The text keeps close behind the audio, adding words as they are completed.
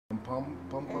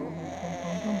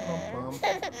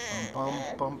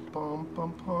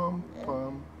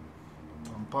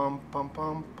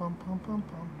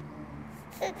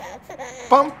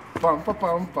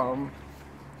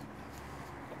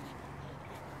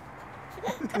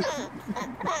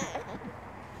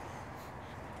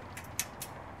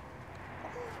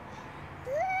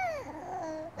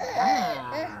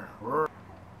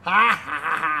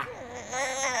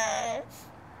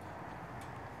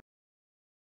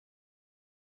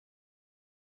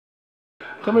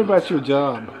Tell me about your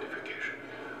job.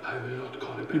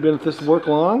 You've been at this work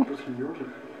long? What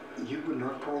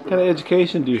kind of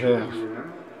education do you have?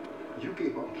 Do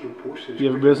you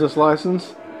have a business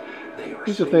license?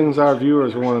 These are things our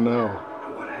viewers want to know.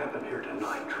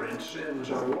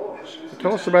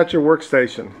 Tell us about your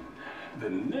workstation.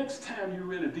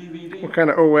 What kind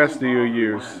of OS do you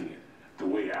use? The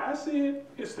way I see it,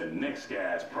 it's the next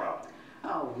guy's problem.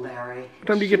 Oh, Larry. What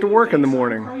time do you get to work in the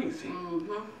morning?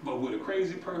 But with a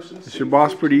crazy person, is your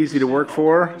boss pretty easy to work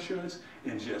for?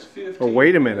 Oh,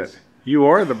 wait a minute. You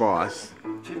are the boss.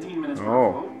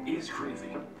 Oh.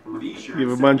 You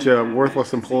have a bunch of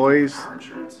worthless employees?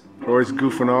 Always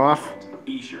goofing off?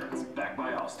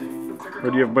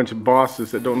 Or do you have a bunch of bosses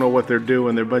that don't know what they're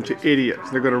doing? They're a bunch of idiots.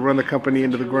 They're going to run the company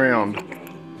into the ground.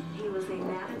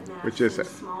 Which is it?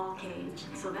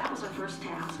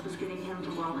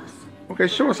 Okay,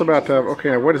 show us about,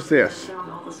 okay, what is this?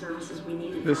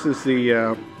 This is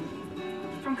the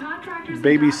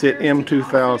Babysit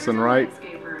M2000, right?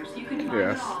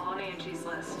 Yes.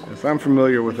 Yes, I'm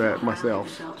familiar with that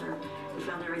myself.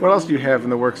 What else do you have in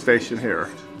the workstation here?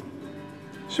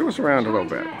 Show us around a little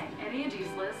bit.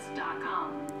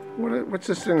 What's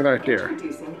this thing right there?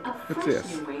 What's this?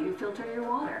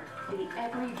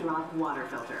 What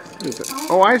is it?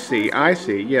 Oh, I see. I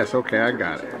see. Yes, okay, I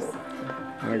got it.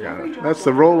 I got it. That's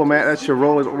the Roll-O-Mat. That's your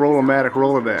Roll-O-Matic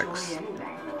Rolodex.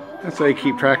 That's how you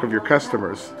keep track of your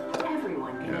customers.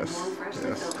 Yes.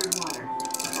 Yes.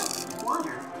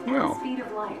 Well.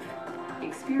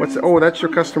 What's? Oh, that's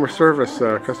your customer service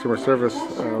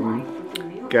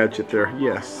gadget there.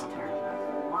 Yes.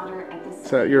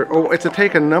 So your it's a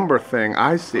take a number thing.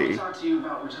 I see.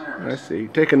 I see.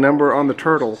 Take a number on the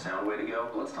turtle.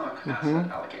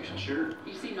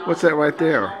 What's that right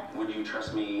there?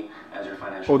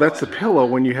 Oh, that's the pillow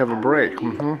when you have a break.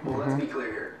 Let's be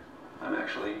clear here. I'm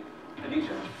actually a DJ.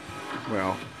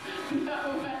 Well,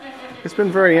 it's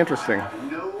been very interesting.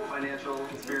 No financial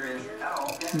experience at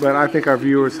all. But I think our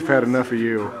viewers have had enough of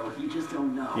you.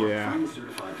 Yeah.